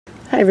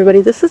Hi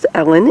everybody, this is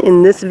Ellen.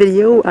 In this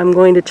video I'm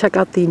going to check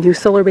out the new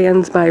solar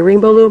bands by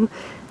Rainbow Loom.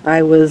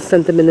 I was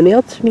sent them in the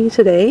mail to me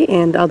today,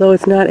 and although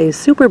it's not a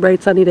super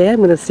bright sunny day, I'm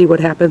going to see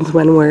what happens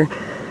when we're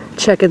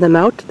checking them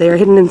out. They are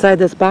hidden inside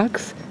this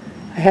box.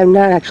 I have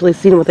not actually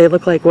seen what they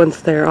look like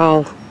once they're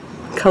all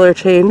color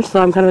changed,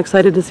 so I'm kind of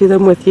excited to see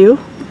them with you.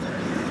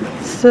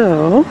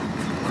 So,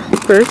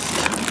 first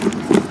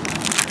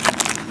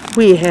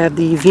we have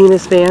the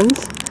Venus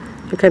bands.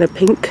 They're kind of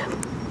pink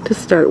to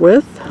start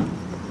with.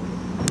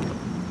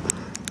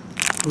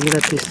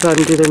 Let the sun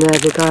do the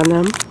magic on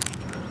them.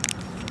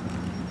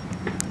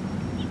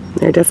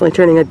 They're definitely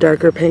turning a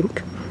darker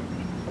pink.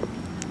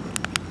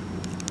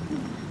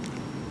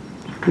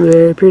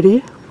 Very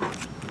pretty.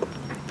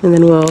 And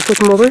then we'll flip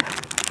them over,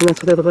 and that's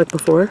what they look like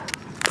before.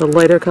 The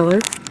lighter color.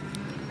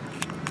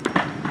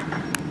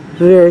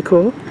 Very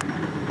cool.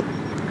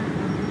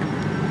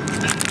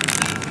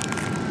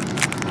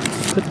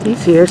 Put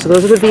these here. So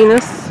those are the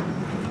Venus.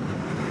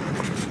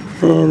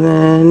 And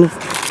then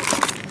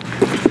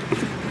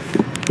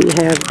we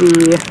have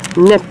the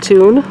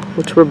Neptune,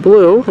 which were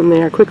blue, and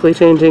they are quickly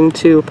changing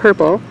to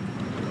purple.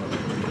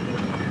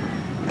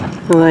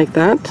 I like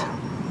that.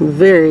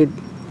 Very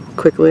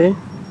quickly.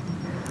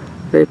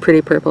 Very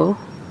pretty purple.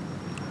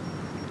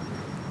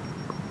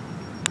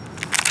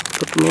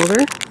 Flip them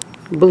over.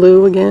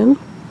 Blue again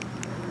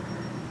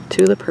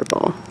to the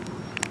purple.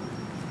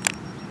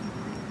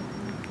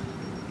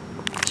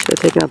 Should have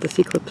taken out the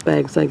C-clips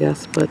bags, I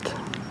guess, but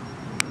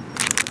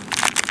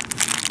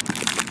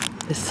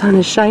the sun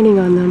is shining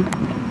on them.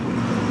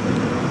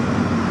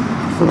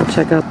 So we'll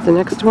check out the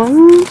next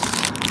ones.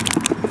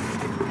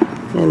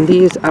 And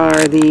these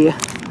are the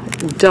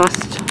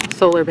dust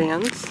solar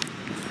bands.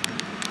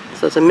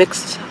 So it's a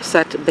mixed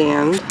set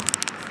band.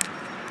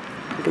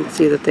 You can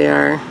see that they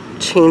are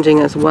changing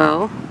as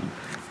well.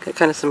 Got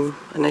kind of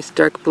a nice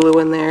dark blue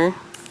in there.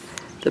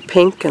 The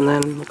pink, and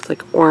then looks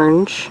like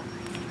orange.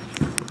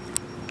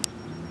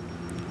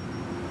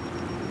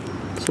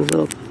 Some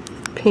little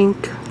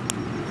pink.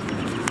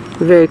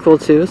 Very cool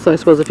too, so I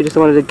suppose if you just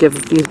wanted to give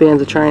these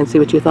bands a try and see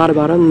what you thought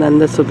about them, then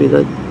this would be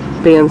the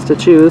bands to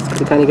choose, because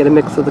you kind of get a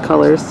mix of the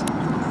colors.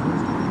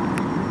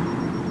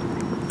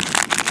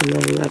 And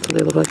then that's what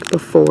they look like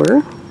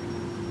before.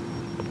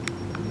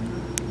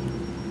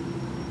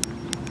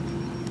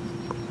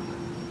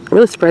 I'm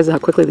really surprised at how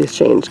quickly these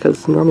change,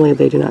 because normally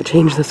they do not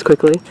change this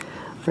quickly,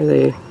 or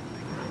they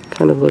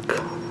kind of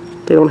look,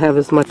 they don't have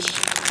as much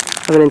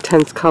of an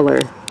intense color,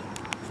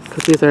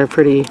 because these are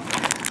pretty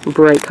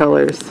bright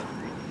colors.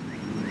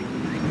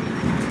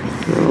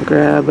 I'll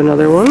grab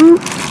another one.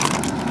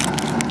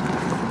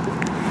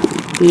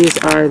 These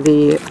are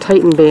the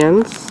Titan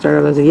bands. Start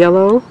out as a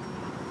yellow,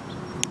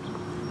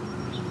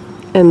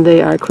 and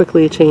they are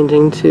quickly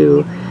changing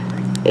to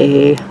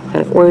a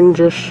kind of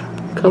orangish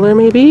color,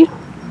 maybe.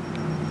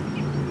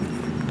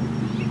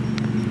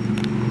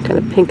 Kind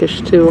of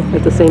pinkish too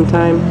at the same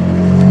time.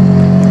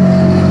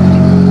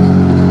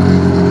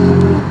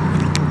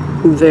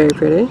 Very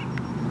pretty.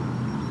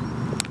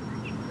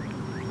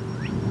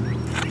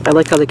 I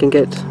like how they can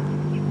get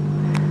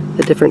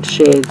the different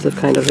shades of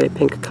kind of a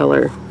pink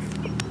color.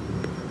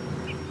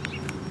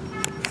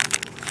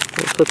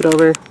 We'll flip it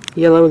over,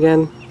 yellow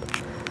again,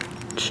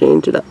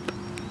 change it up.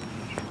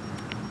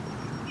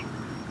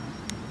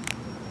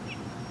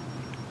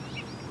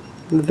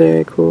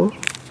 Very cool.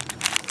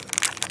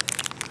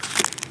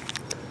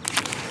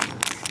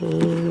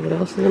 And what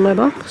else is in my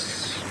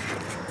box?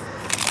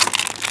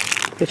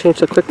 They change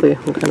so quickly,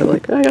 I'm kind of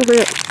like, oh, I gotta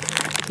hurry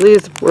up.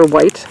 These were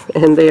white,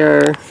 and they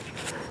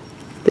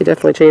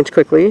definitely change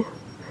quickly.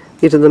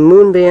 These are the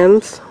moon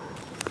bands,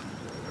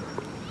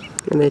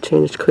 and they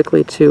changed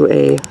quickly to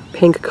a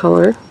pink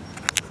color.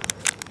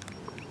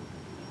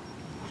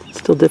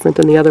 Still different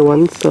than the other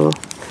ones, so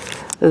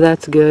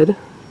that's good.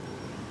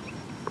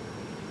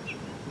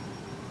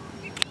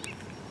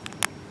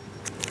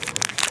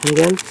 And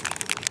again,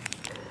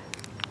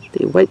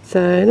 the white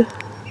side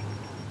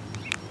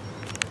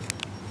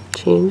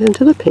changed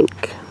into the pink.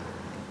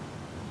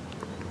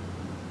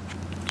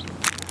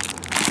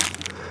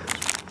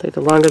 Like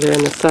the longer they're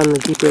in the sun, the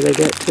deeper they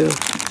get too.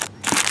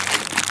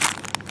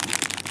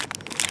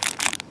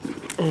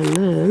 And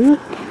then,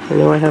 I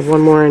know I have one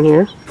more in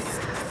here.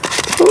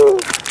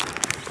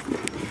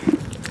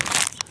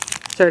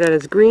 Start out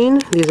as green.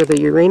 These are the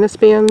Uranus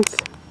bands.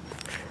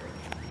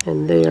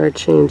 And they are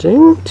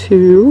changing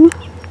to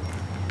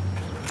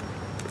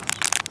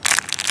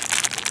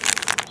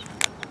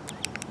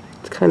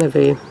it's kind of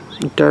a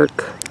dark,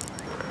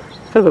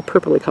 kind of a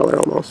purpley color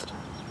almost.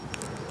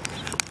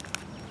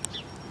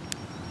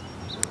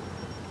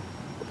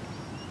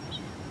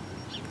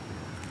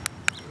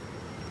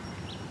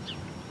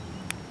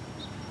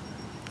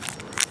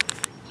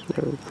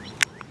 They're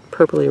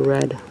purpley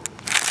red.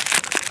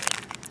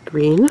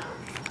 Green.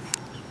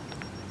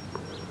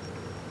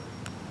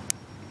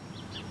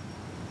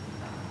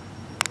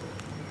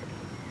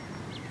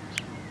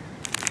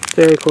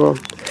 Very cool.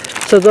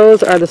 So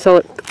those are the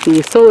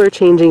solar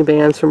changing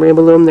bands from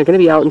Rainbow Loom. They're going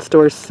to be out in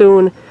stores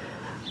soon.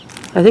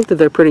 I think that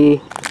they're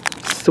pretty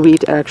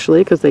sweet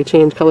actually, because they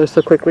change colors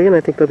so quickly, and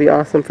I think they'll be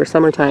awesome for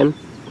summertime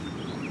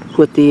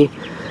with the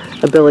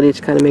ability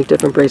to kind of make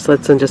different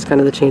bracelets and just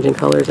kind of the changing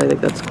colors. I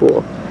think that's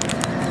cool.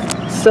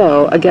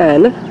 So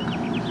again,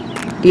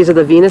 these are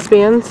the Venus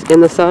bands, in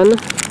the sun,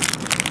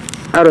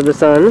 out of the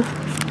sun.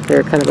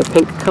 They're kind of a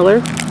pink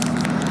color.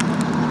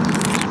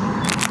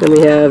 Then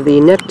we have the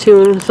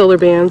Neptune solar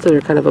bands that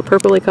are kind of a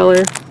purpley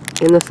color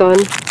in the sun,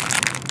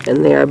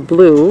 and they are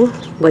blue,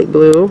 light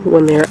blue,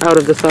 when they are out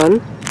of the sun.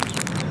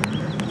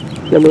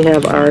 Then we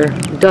have our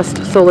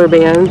dust solar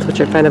bands, which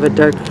are kind of a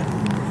dark,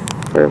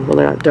 or well,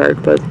 they're not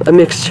dark, but a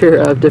mixture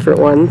of different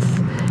ones.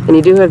 And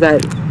you do have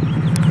that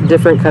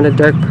different kind of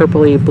dark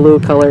purpley blue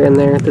color in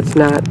there that's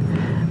not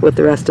with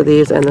the rest of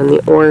these, and then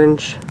the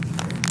orange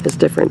is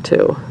different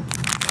too,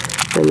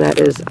 and that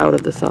is out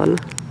of the sun.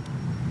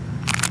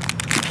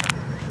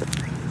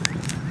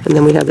 And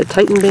then we have the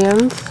Titan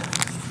bands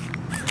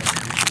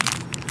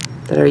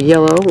that are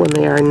yellow when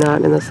they are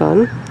not in the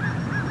sun.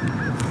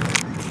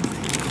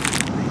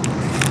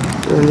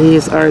 And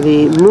these are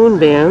the moon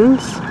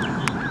bands,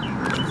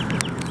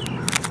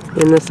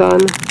 in the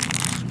sun,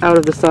 out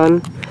of the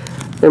sun.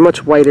 They're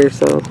much whiter,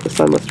 so the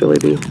sun must really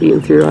be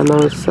beating through on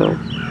those. So,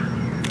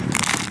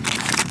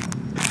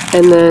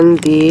 and then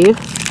the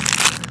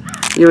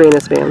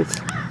Uranus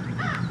bands.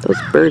 Those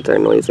birds are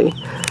noisy.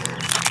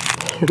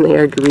 And they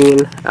are green,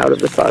 out of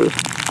the sun.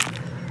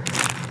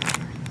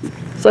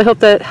 So I hope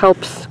that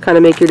helps kind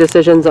of make your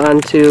decisions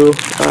on to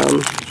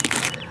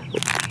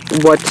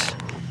what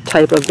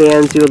type of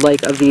bands you would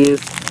like of these.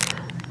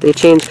 They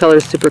change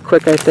colors super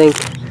quick, I think.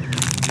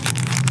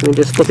 I mean,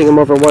 just flipping them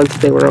over once,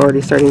 they were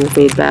already starting to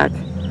fade back.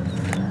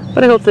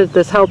 But I hope that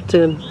this helped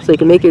so you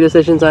can make your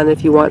decisions on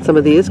if you want some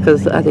of these,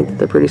 because I think that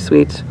they're pretty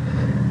sweet.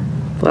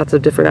 Lots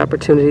of different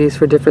opportunities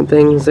for different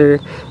things, or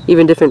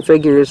even different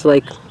figures,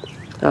 like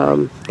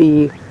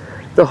the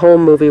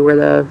Home movie where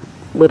the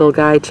little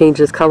guy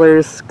changes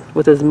colors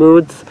with his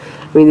moods.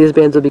 I mean, these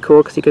bands would be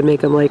cool because you could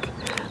make them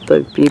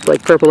be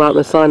like purple out in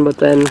the sun, but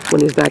then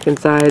when he's back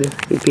inside,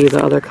 he'd be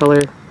the other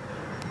color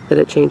that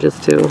it changes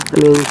to. I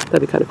mean,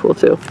 that'd be kind of cool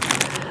too.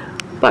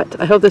 But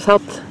I hope this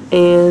helped,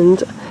 and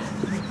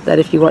that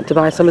if you want to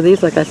buy some of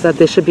these, like I said,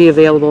 they should be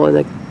available in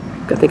I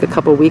think a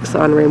couple weeks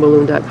on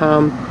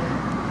rainbowloom.com.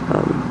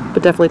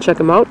 But definitely check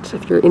them out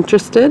if you're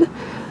interested.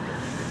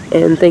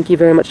 And thank you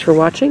very much for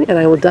watching, and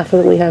I will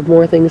definitely have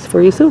more things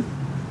for you soon.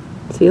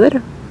 See you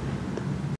later.